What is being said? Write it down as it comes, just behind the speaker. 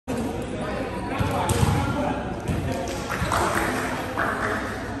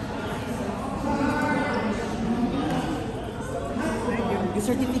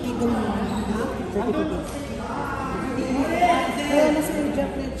certificate ng certificate. Kaya nasa yung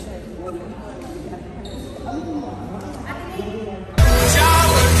jacket siya.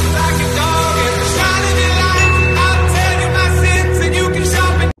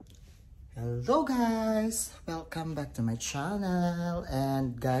 Hello guys! Welcome back to my channel.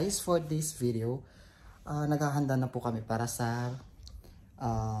 And guys, for this video, naghahanda na po kami para sa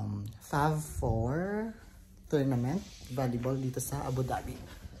FAB4 tournament volleyball dito sa Abu Dhabi.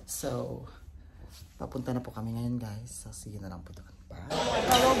 So, papunta na po kami ngayon guys. So, see you na lang po doon. Bye!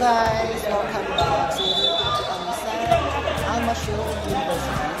 Hello guys! Welcome back. So, dito po kami sa Al-Mashur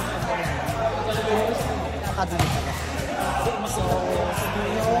University. Academy pala. So, sa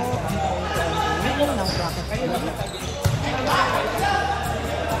dulo, ng bracket ko.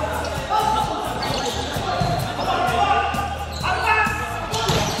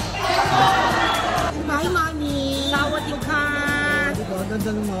 Hi, Mami! Sawadee ka! Diba? Ganda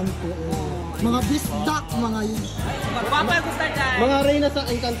ng mami ko. Mga bisdak, mga yun. Magpapagusta dyan! Mga reyna sa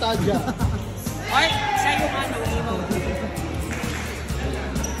Encantadia. Ay, siya yung ano, imo.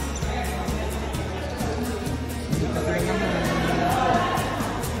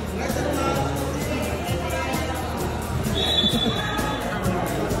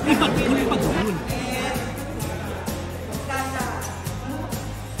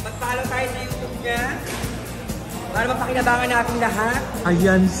 Mag-follow tayo sa YouTube niya para mapakinabangan natin lahat.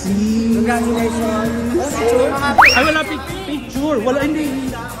 Ayan si... Congratulations! Ay, wala picture. Wala, hindi.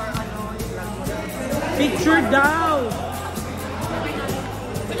 Picture daw.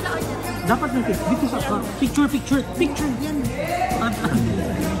 Dapat may dito sa picture yan.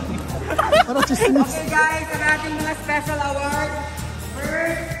 Okay guys, ang ating mga special award.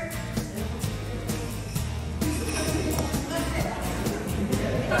 First,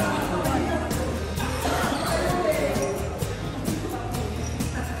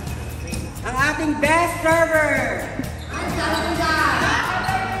 ang ating best server.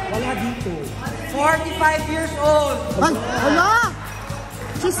 Wala dito. 45 years old. Ay, hala!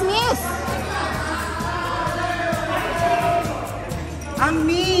 Chismis! Ang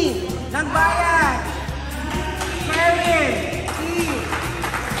me ng bayan. Sherwin.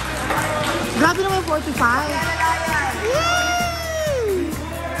 Grabe naman yung 45. Yay!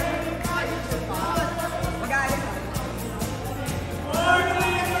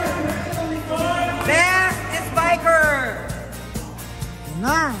 Best Spiker.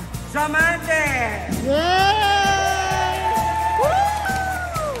 Na! Samante. Yay! Woo!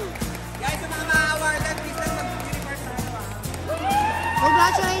 Guys, sa mga ma-awardan, please lang mag-universe tayo.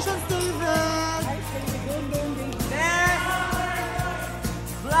 Congratulations, David! Best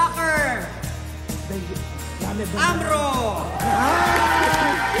Blocker. Amro.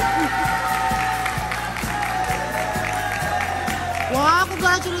 Wow,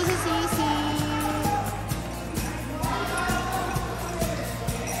 congratulations, Sisi!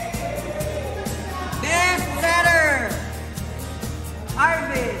 Best Setter.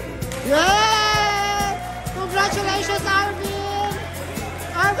 Arvin. Yay! Congratulations, Arvin!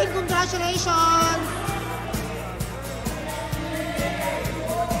 Arvin, congratulations!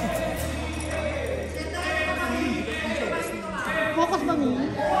 Focus ba niya?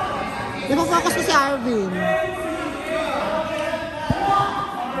 Di ba focus ko si Arvin?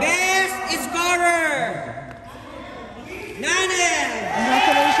 Best Scorer. Nanen.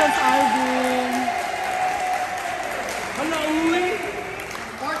 Congratulations, Arvin! Hala, uwi.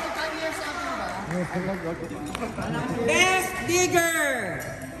 45 years after ba? Best Digger.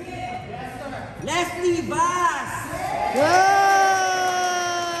 Leslie Bass. Yay!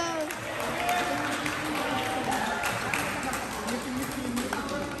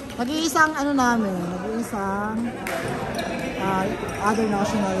 Nag-iisang ano namin, nag-iisang other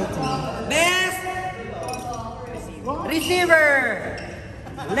nationality. Best Receiver.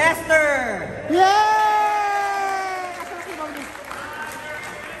 Lester. Yay!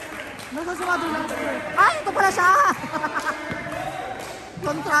 Nasa si Mother Lester. Ay, ito pala siya!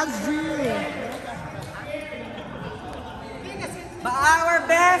 Contrast G. Our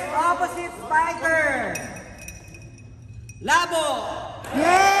best opposite spiker. Labo.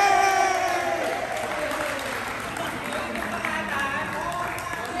 Yay!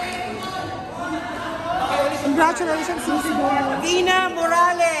 Congratulations, Sisi. Dina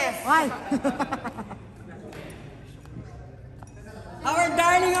Morales. Ay! Our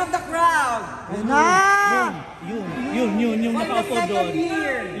darling of the crowd. Ayun na! Yun, yung For the nakaupo doon. second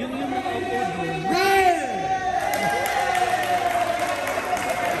year. Yung nakaupo doon. Bill.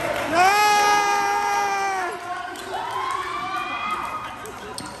 Yay!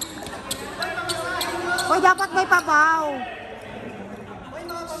 Hoy, dapat may pabaw.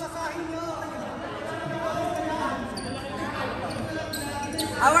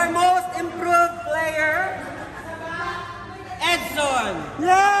 our most improved player, Edson.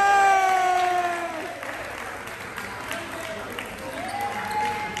 Yay!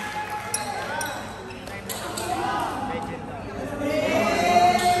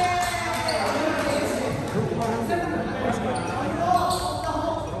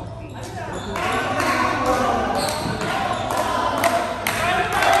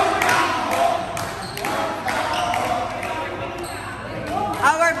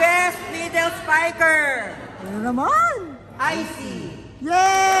 Our best middle spiker, Ano naman? Icy. Yay!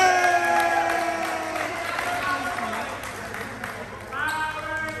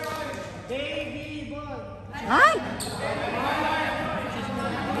 Ay!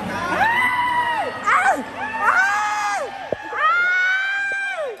 Ay! Ay!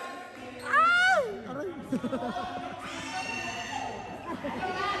 Ay! Ay!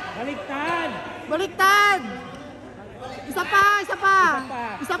 Baliktad! Baliktad! Isa pa, isa pa.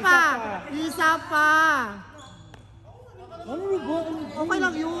 Isa pa. Isa pa. Ano ba? Okay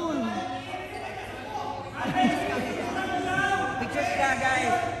lang yun. Pictures ka,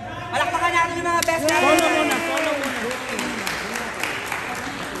 guys. Palakpakan natin yung mga best natin. Solo muna, solo muna.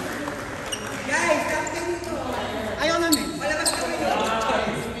 Guys, tapos dito. Ayaw namin. Palabas kami dito.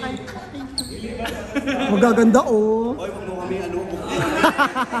 Magaganda oh. Hoy, wag mo kami ano.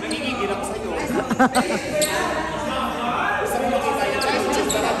 Nangigigil ako sa'yo. Gusto mo makita yun? Cheers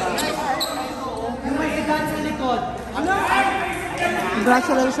talaga. Yung may edad sa likod. Ano?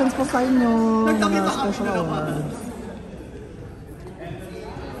 Congratulations po sa inyo. Mga special awards.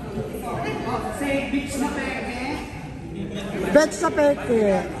 Bet sa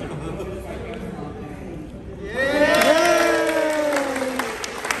peke.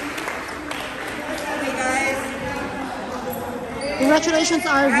 Okay, guys. Congratulations,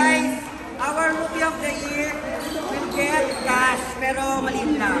 Arvin. Guys, our rookie of the year will get cash, pero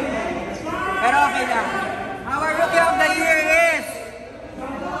maliit lang. Pero okay lang. Our rookie of the year is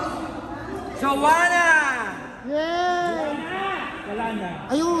Joanna. Yay! Wala na.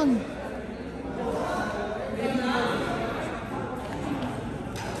 Ayun.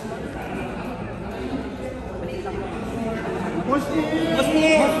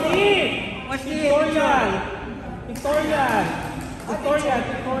 Muslim. Victorial! Victorial! Victorial!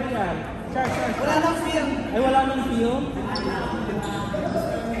 Victorial! Char, char, char. Wala nang film. Ay, wala nang film?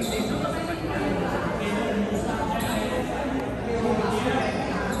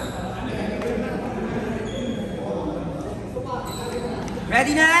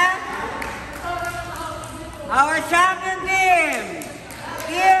 Ready na? Our champion team,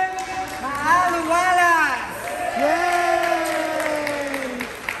 Team Maaliwalas. Yay!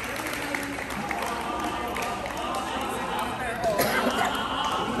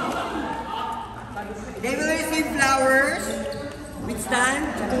 They will receive flowers with stand.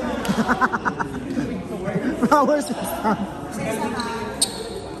 Flowers is done.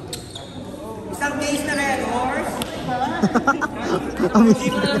 Isang case na red horse.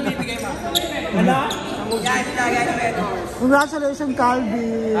 Wala? Yan, lagay ng red horse. Congratulations,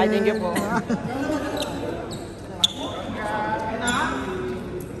 Calvin. Ay, thank you po.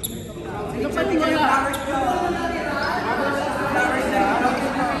 Ito pa din yung flowers ko. Flowers na.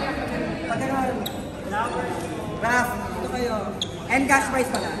 Pagkaroon. Raf, ito kayo. And cash prize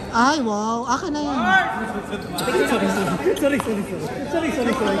pala. Ay, wow. Akin na yan. Sorry.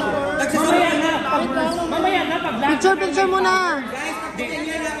 Mamaya na. Mamaya na. Pag lahat. Picture muna. Guys, pagkakin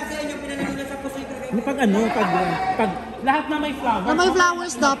nyo lang sa inyo pinanagunan sa posible kayo. Pag pag lahat na may flowers. Na may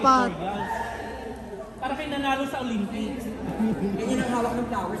flowers dapat. Para kayo nanalo sa Olympics. Ganyan ang hawak ng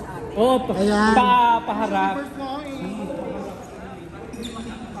flowers ate. Oo, Ayan. paharap.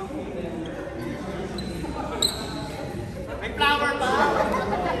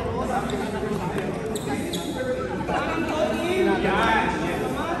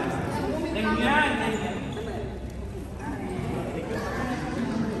 Ganyan.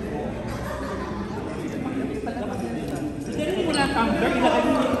 Ganyan mo lang tumbler. Ilagay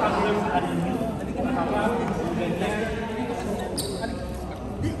mo yung tumbler sa ano nyo. Ganyan.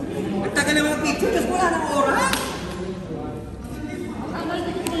 Ang tagal ng mga picture, just wala ng oras.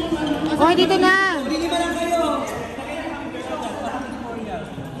 Okay, dito na. Hindi ba lang kayo?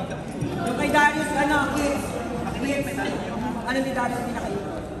 Yung kay Darius, ano, kids. Kids. Ano ni Darius, hindi na kayo?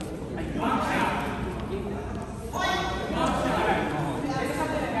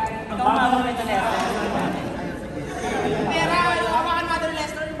 Ikaw ang hawak na ito, Lester. Pera, hawakan Mother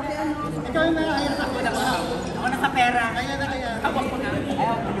Lester. Ikaw yung nangayang sa kuda ko. Ako nasa pera. Kaya na kaya. Hawak ko na.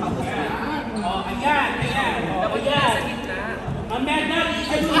 Oh, ayan. Oh, ayan. Ang medal,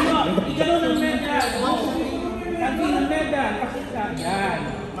 igano ang medal. Kasi ang medal, pakita.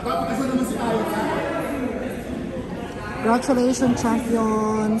 Yan. Congratulations,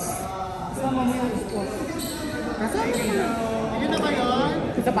 champions! Yun na ba yun?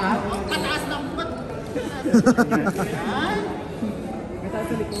 Isa pa? Pataas ng foot. Mataas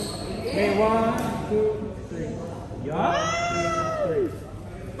sa likod. Okay, 1, 2, 3. Yan!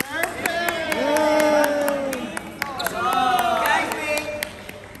 Guys, wait.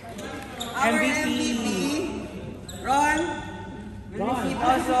 Our MVP, Ron, will receive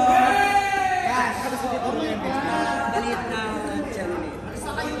also cash. Galit na charity.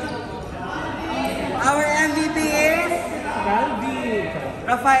 Our MVP is Calvi!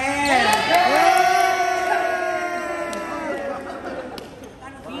 Rafael.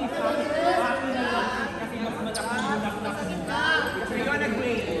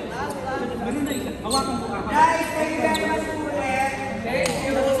 Guys, thank you very much ulit. Thank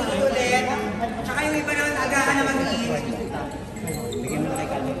you ulit. Tsaka yung iba naman agahan na mag-iit. Bigyan mo na kay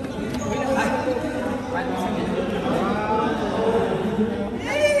Calvi.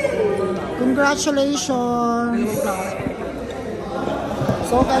 Congratulations!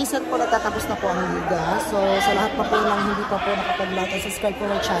 So guys, at po natatapos na po ang liga. So sa lahat pa po lang hindi pa po nakapag-like and subscribe po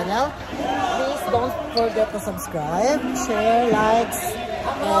my channel, please don't forget to subscribe, share, likes,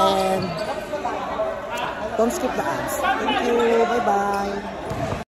 and don't skip the ads. Thank you. Bye-bye.